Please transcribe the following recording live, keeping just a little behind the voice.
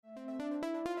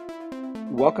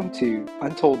Welcome to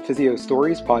Untold Physio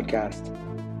Stories podcast,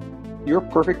 your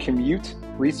perfect commute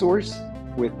resource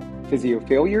with physio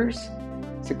failures,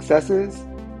 successes,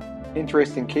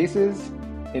 interesting cases,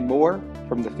 and more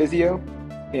from the physio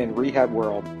and rehab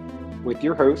world, with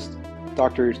your hosts,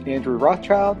 Drs. Andrew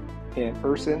Rothschild and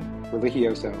Urson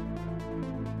Religioso.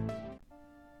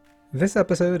 This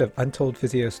episode of Untold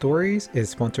Physio Stories is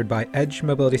sponsored by Edge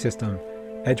Mobility System.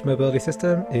 Edge Mobility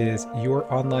System is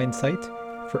your online site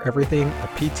for everything a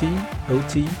PT,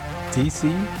 OT,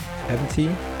 DC, MT,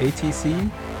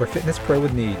 ATC, or fitness pro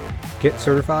would need. Get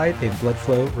certified in blood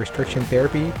flow restriction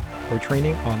therapy or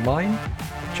training online.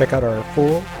 Check out our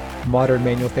full modern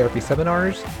manual therapy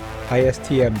seminars,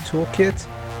 ISTM toolkit,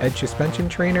 Edge suspension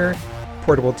trainer,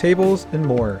 portable tables, and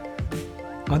more.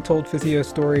 Untold Physio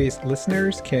Stories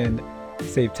listeners can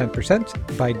save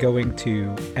 10% by going to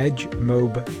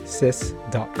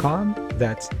edgemobsys.com.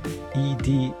 That's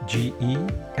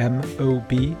EDGEMOB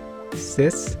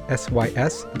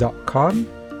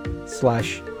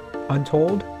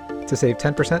sys.com/untold to save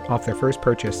 10% off their first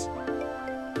purchase.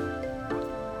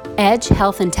 Edge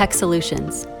Health and Tech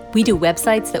Solutions. We do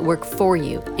websites that work for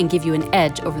you and give you an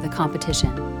edge over the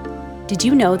competition. Did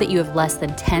you know that you have less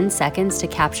than 10 seconds to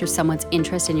capture someone's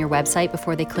interest in your website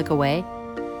before they click away?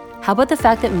 How about the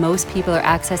fact that most people are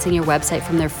accessing your website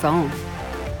from their phone?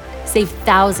 Save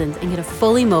thousands and get a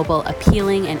fully mobile,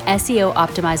 appealing, and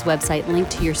SEO-optimized website linked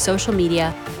to your social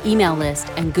media, email list,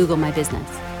 and Google My Business.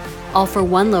 All for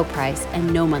one low price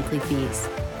and no monthly fees.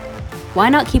 Why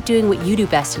not keep doing what you do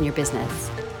best in your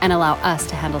business and allow us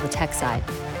to handle the tech side?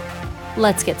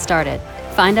 Let's get started.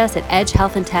 Find us at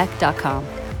edgehealthandtech.com.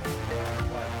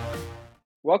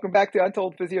 Welcome back to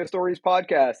Untold Physio Stories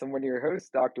podcast. I'm one of your hosts,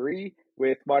 Dr. E,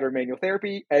 with Modern Manual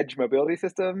Therapy, Edge Mobility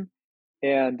System,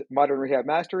 and Modern Rehab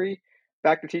Mastery.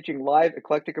 Back to teaching live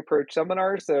eclectic approach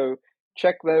seminars. So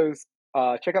check those.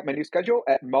 Check out my new schedule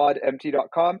at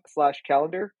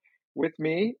modmt.com/calendar. With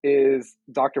me is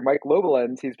Dr. Mike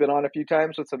Lobelenz. He's been on a few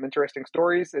times with some interesting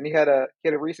stories, and he had a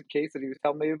recent case that he was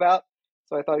telling me about.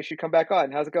 So I thought he should come back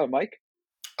on. How's it going, Mike?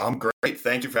 I'm great.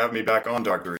 Thank you for having me back on,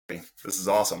 Dr. E. This is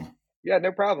awesome. Yeah,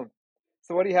 no problem.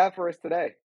 So what do you have for us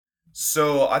today?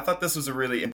 So I thought this was a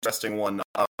really interesting one.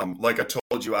 Like I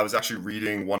told you, I was actually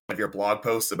reading one of your blog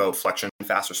posts about flexion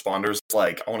fast responders.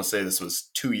 Like, I want to say this was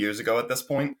 2 years ago at this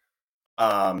point.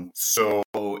 So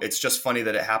it's just funny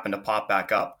that it happened to pop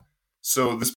back up.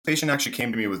 So this patient actually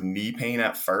came to me with knee pain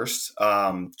at first.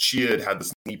 She had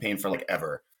this knee pain for like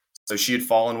ever. So she had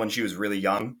fallen when she was really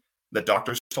young. The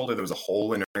doctors told her there was a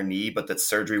hole in her knee, but that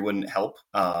surgery wouldn't help.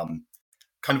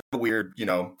 Kind of a weird,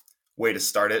 way to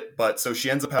start it. But so she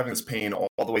ends up having this pain all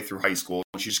the way through high school.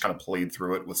 And she just kind of played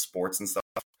through it with sports and stuff.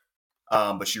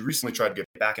 But she recently tried to get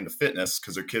back into fitness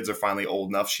because her kids are finally old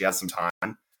enough. She has some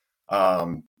time.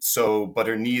 But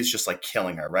her knee is just like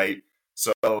killing her, right?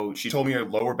 So she told me her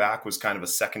lower back was kind of a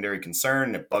secondary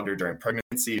concern. It bugged her during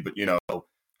pregnancy, but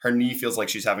her knee feels like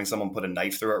she's having someone put a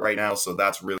knife through it right now. So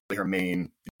that's really her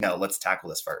main, let's tackle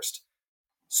this first.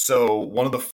 So one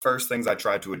of the first things I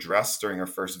tried to address during her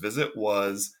first visit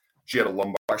was she had a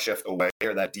lumbar shift away,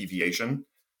 or that deviation.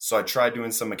 So I tried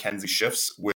doing some McKenzie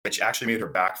shifts, which actually made her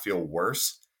back feel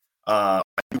worse. I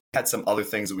had some other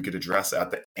things that we could address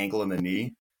at the ankle and the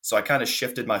knee. So I kind of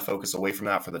shifted my focus away from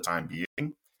that for the time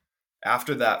being.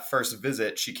 After that first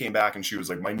visit, she came back and she was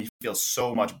like, my knee feels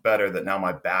so much better that now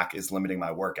my back is limiting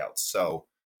my workouts. So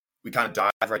we kind of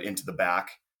dive right into the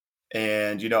back.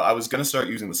 And, I was going to start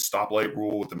using the stoplight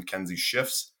rule with the McKenzie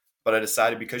shifts, but I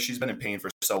decided because she's been in pain for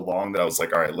so long that I was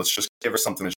like, all right, let's just give her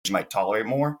something that she might tolerate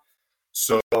more.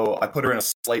 So I put her in a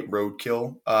slight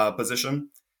roadkill position,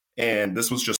 and this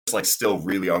was just like still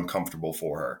really uncomfortable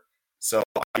for her. So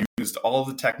I used all of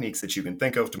the techniques that you can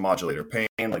think of to modulate her pain.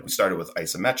 Like we started with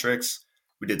isometrics,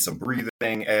 we did some breathing,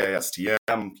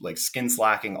 AISTM, like skin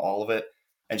slacking, all of it.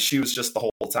 And she was just the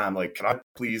whole time like, can I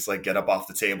please like get up off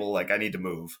the table? Like I need to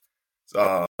move.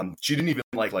 She didn't even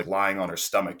like lying on her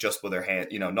stomach, just with her hand,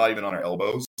 not even on her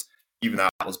elbows. Even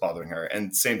that was bothering her.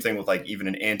 And same thing with like even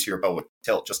an anterior pelvic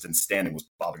tilt just in standing was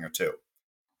bothering her too.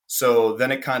 So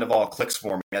then it kind of all clicks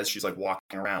for me as she's like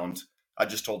walking around. I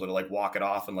just told her to like walk it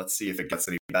off and let's see if it gets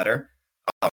any better.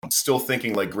 Still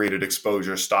thinking like graded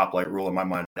exposure, stoplight rule in my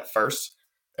mind at first.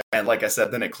 And like I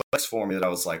said, then it clicks for me that I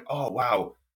was like, oh,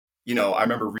 wow. I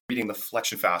remember reading the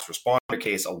flexion fast responder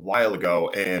case a while ago,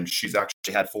 and she's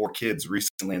actually had 4 kids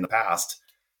recently in the past.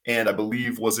 And I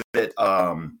believe, I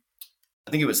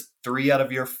think it was 3 out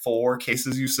of your 4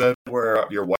 cases you said were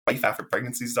your wife after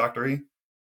pregnancies, Dr. E?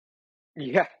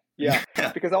 Yeah.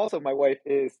 Because also my wife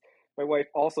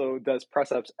also does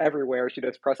press ups everywhere. She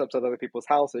does press ups at other people's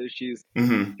houses. She's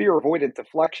fear avoidant to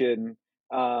flexion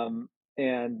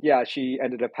And yeah, she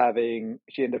ended up being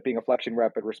a flexion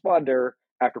rapid responder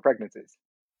after pregnancies.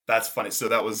 That's funny. So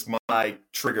that was my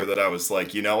trigger that I was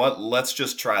like, you know what? Let's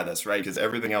just try this, right? Because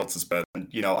everything else has been,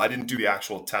 I didn't do the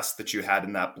actual test that you had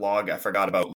in that blog. I forgot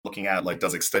about looking at like,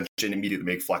 does extension immediately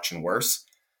make flexion worse?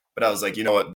 But I was like, you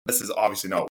know what? This is obviously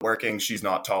not working. She's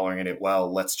not tolerating it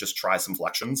well. Let's just try some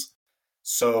flexions.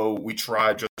 So we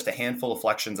tried just a handful of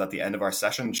flexions at the end of our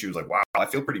session. And she was like, wow, I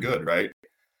feel pretty good, right?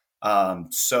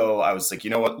 So I was like,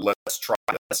 you know what? Let's try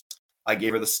this. I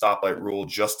gave her the stoplight rule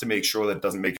just to make sure that it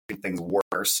doesn't make things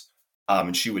worse.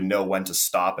 And she would know when to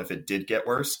stop if it did get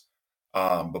worse.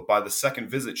 But by the second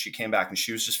visit, she came back and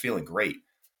she was just feeling great.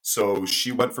 So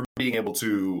she went from being able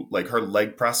to, like, her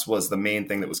leg press was the main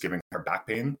thing that was giving her back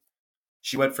pain.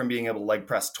 She went from being able to leg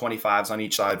press 25s on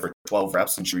each side for 12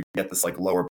 reps, and she would get this like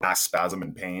lower back spasm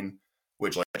and pain,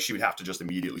 which like she would have to just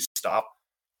immediately stop,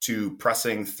 to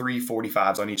pressing 3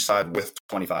 45s on each side with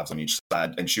 25s on each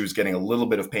side. And she was getting a little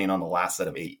bit of pain on the last set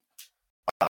of 8.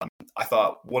 I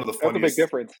thought one of the funniest. That's a big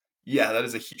difference. Yeah,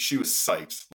 she was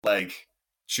psyched. Like,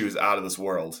 she was out of this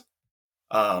world.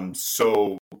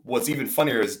 So what's even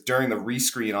funnier is during the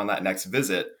rescreen on that next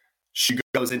visit, she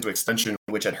goes into extension,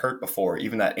 which had hurt before.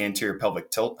 Even that anterior pelvic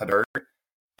tilt had hurt.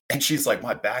 And she's like,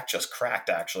 my back just cracked,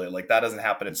 actually. Like, that doesn't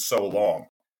happen in so long.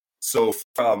 So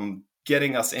from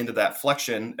getting us into that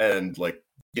flexion and like,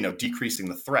 decreasing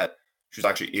the threat, she was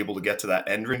actually able to get to that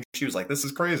end range. She was like, this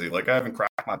is crazy. Like, I haven't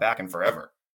cracked my back in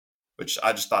forever, which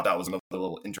I just thought that was another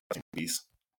little interesting piece.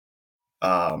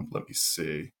 Let me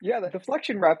see. Yeah, the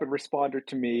flexion rapid responder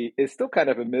to me is still kind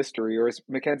of a mystery, or as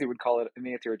Mackenzie would call it, an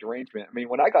anterior derangement. I mean,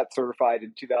 when I got certified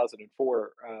in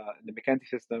 2004 in the Mackenzie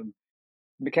system,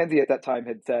 Mackenzie at that time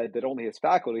had said that only his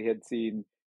faculty had seen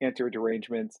anterior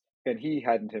derangements and he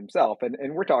hadn't himself. And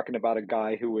we're talking about a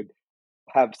guy who would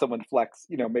have someone flex,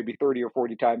 maybe 30 or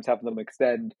 40 times, have them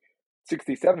extend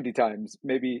 60, 70 times.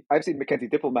 Maybe I've seen Mackenzie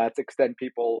diplomats extend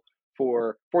people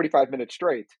for 45 minutes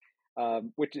straight,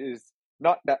 which is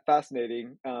not that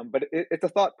fascinating, but it's a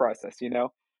thought process, the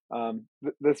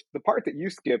part that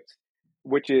you skipped,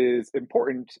 which is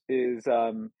important, is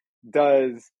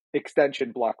does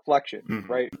extension block flexion,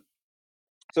 Mm-hmm. right?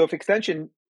 So if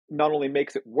extension not only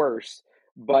makes it worse,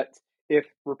 but if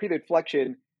repeated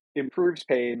flexion improves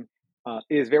pain,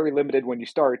 is very limited when you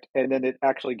start, and then it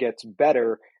actually gets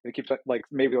better. And it keeps like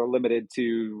maybe they're limited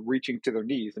to reaching to their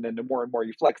knees, and then the more and more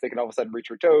you flex, they can all of a sudden reach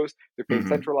their toes. Their pain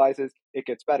Mm-hmm. centralizes. It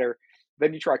gets better.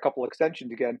 Then you try a couple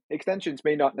extensions again. Extensions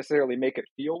may not necessarily make it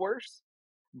feel worse,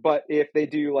 but if they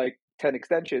do like 10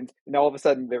 extensions, and all of a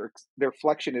sudden their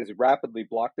flexion is rapidly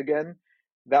blocked again,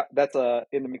 that's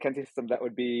in the Mackenzie system that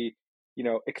would be,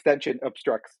 extension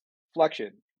obstructs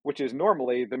flexion, which is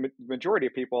normally the majority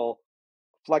of people,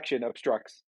 flexion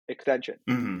obstructs extension.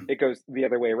 Mm-hmm. It goes the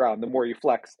other way around. The more you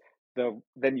flex,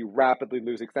 then you rapidly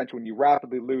lose extension. When you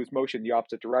rapidly lose motion the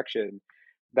opposite direction,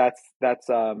 that's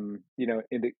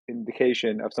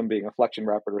indication of some being a flexion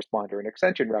rapid responder and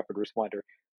extension rapid responder.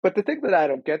 But the thing that I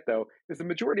don't get though is the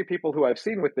majority of people who I've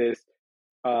seen with this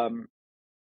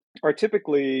are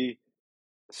typically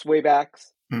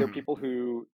swaybacks. They're Mm-hmm. people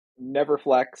who never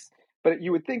flex, but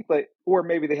you would think that, or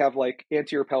maybe they have like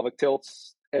anterior pelvic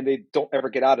tilts and they don't ever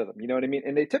get out of them. You know what I mean?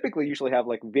 And they typically usually have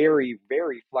like very,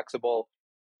 very flexible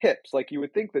hips. Like you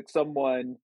would think that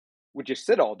someone would just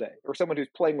sit all day, or someone who's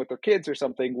playing with their kids or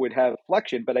something would have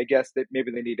flexion, but I guess that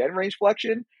maybe they need end range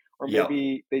flexion, or Yep.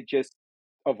 maybe they just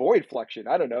avoid flexion.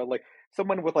 I don't know. Like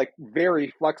someone with like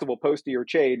very flexible posterior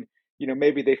chain,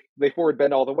 maybe they forward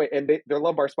bend all the way and their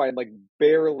lumbar spine like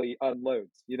barely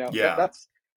unloads. Yeah.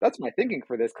 That's my thinking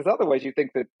for this, because otherwise you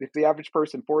think that if the average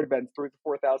person forward bends 3,000 to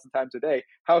 4,000 times a day,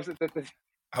 how is it that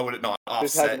How would it not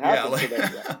this offset? hasn't Yeah. happened to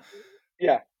them yet?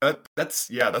 Yeah. That's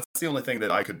the only thing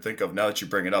that I could think of now that you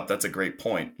bring it up. That's a great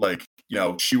point. Like,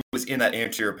 she was in that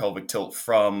anterior pelvic tilt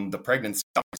from the pregnancy,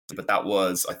 but that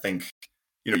was, I think,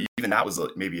 even that was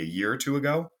maybe a year or two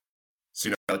ago.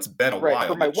 So, it's been a Right. while.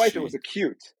 For my wife, it was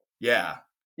acute. Yeah.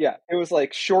 Yeah. It was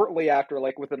like shortly after,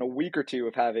 like within a week or two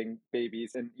of having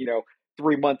babies, and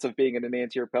 3 months of being in an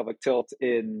anterior pelvic tilt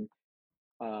in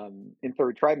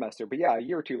third trimester. But yeah, a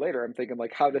year or two later, I'm thinking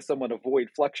like, how does someone avoid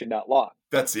flexion that long?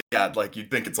 Like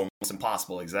you'd think it's almost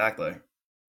impossible. Exactly.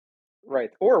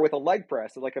 Right. Or with a leg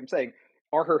press, like I'm saying,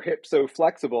 are her hips so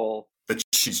flexible That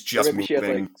she's or just maybe she has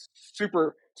like moving.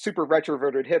 super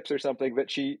retroverted hips or something, that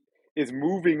she is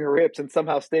moving her hips and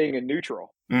somehow staying in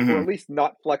neutral, or at Mm-hmm. least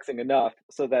not flexing enough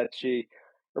so that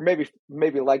or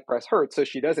maybe leg press hurts, so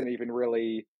she doesn't even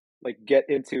really like get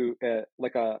into a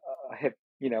hip,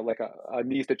 like a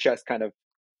knees to chest kind of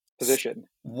position.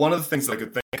 One of the things that I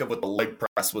could think of with the leg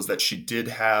press was that she did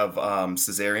have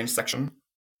cesarean section.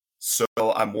 So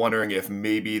I'm wondering if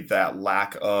maybe that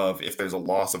lack of, if there's a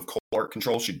loss of core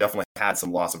control, she definitely had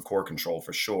some loss of core control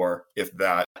for sure. If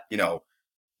that,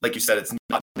 like you said, it's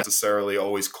not necessarily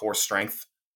always core strength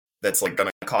that's like going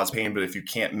to cause pain, but if you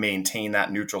can't maintain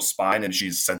that neutral spine and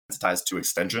she's sensitized to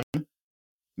extension,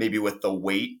 maybe with the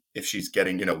weight, if she's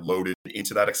getting, loaded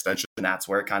into that extension, that's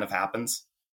where it kind of happens.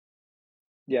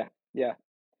 Yeah.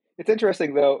 It's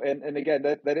interesting though, and again,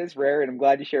 that is rare, and I'm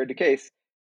glad you shared the case.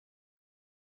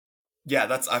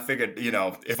 Yeah, I figured,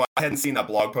 if I hadn't seen that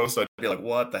blog post, I'd be like,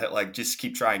 what the heck? Like, just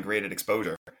keep trying graded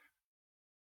exposure.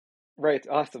 Right.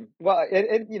 Awesome. Well,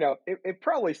 and it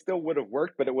probably still would have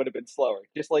worked, but it would have been slower.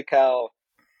 Just like how,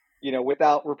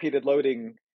 without repeated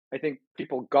loading, I think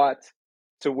people got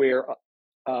to where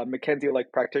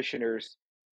McKenzie-like practitioners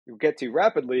get to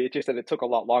rapidly. It's just that it took a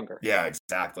lot longer. Yeah,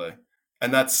 exactly.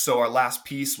 And so our last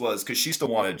piece was, because she's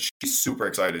super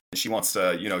excited. She wants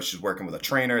to, she's working with a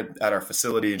trainer at our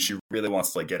facility and she really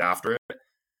wants to like get after it.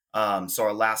 So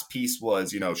our last piece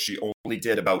was, she only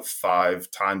did about 5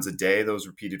 times a day, those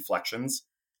repeated flexions.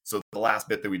 So the last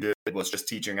bit that we did was just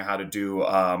teaching her how to do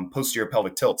posterior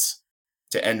pelvic tilts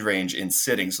to end range in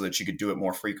sitting so that she could do it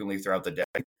more frequently throughout the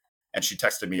day. And she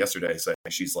texted me yesterday saying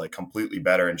she's like completely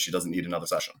better and she doesn't need another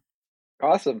session.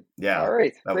 Awesome. Yeah. All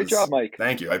right. Great job, Mike.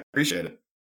 Thank you. I appreciate it.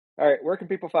 All right. Where can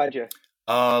people find you?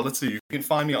 Let's see. You can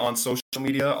find me on social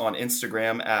media on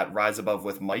Instagram at Rise Above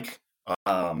with Mike.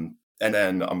 And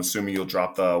then I'm assuming you'll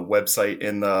drop the website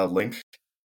in the link.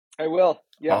 I will.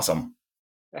 Yeah. Awesome.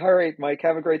 All right, Mike.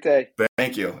 Have a great day.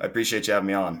 Thank you. I appreciate you having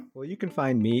me on. Well, you can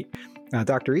find me,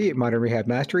 Dr. E, at Modern Rehab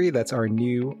Mastery. That's our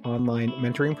new online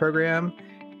mentoring program.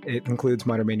 It includes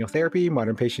modern manual therapy,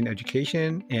 modern patient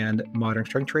education, and modern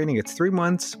strength training. It's 3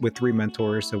 months with 3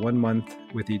 mentors, so 1 month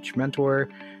with each mentor,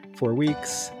 4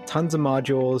 weeks, tons of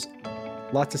modules,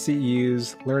 lots of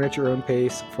CEUs, learn at your own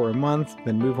pace for a month,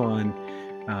 then move on.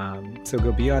 So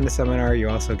go beyond the seminar. You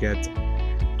also get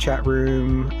chat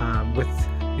room with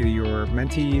your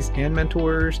mentees and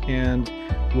mentors and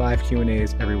live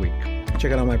Q&As every week.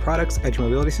 Check out all my products, Edge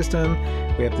Mobility System.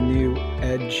 We have the new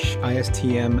Edge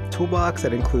ISTM toolbox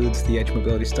that includes the Edge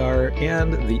Mobility Star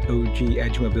and the OG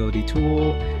Edge Mobility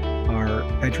tool, our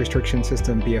Edge Restriction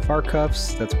System BFR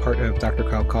cuffs. That's part of Dr.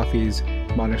 Kyle Coffey's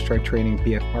Modern Strength Training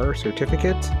BFR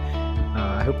certificate.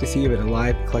 I hope to see you at a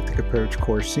live eclectic approach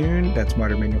course soon. That's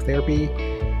modern manual therapy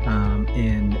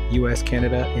in US,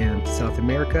 Canada, and South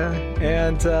America.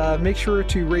 And make sure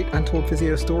to rate Untold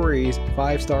Physio Stories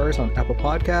 5 stars on Apple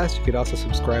Podcasts. You could also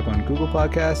subscribe on Google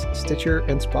Podcasts, Stitcher,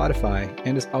 and Spotify.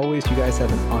 And as always, you guys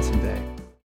have an awesome day.